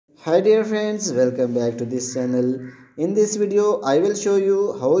Hi dear friends, welcome back to this channel. In this video, I will show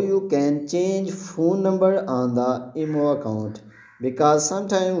you how you can change phone number on the Imo account, because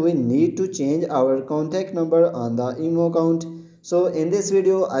sometimes we need to change our contact number on the Imo account. So in this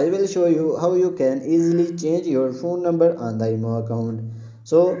video, I will show you how you can easily change your phone number on the Imo account.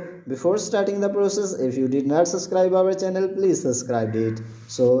 So before starting the process, if you did not subscribe our channel, please subscribe it.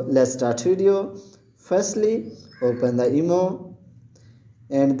 So let's start video. Firstly, open the Imo,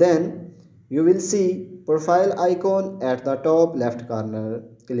 and then you will see profile icon at the top left corner.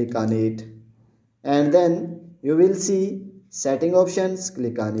 Click on it, and then you will see setting options.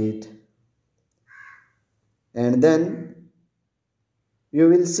 Click on it, and then you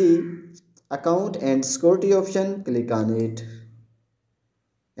will see account and security option. Click on it,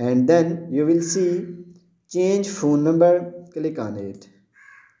 and then you will see change phone number. Click on it,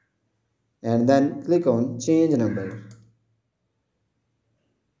 and then click on change number.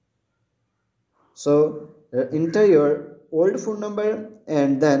 So enter your old phone number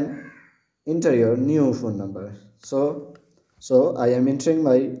and then enter your new phone number. So I am entering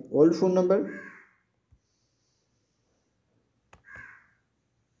my old phone number.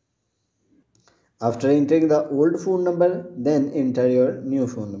 After entering the old phone number, then enter your new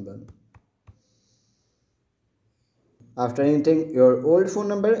phone number. After entering your old phone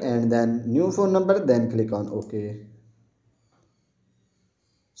number and then new phone number, then click on OK.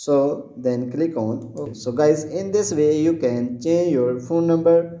 So then click on OK. So guys, in this way you can change your phone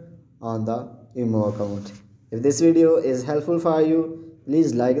number on the Imo account. If this video is helpful for you,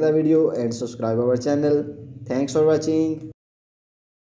 please like the video and subscribe our channel. Thanks for watching.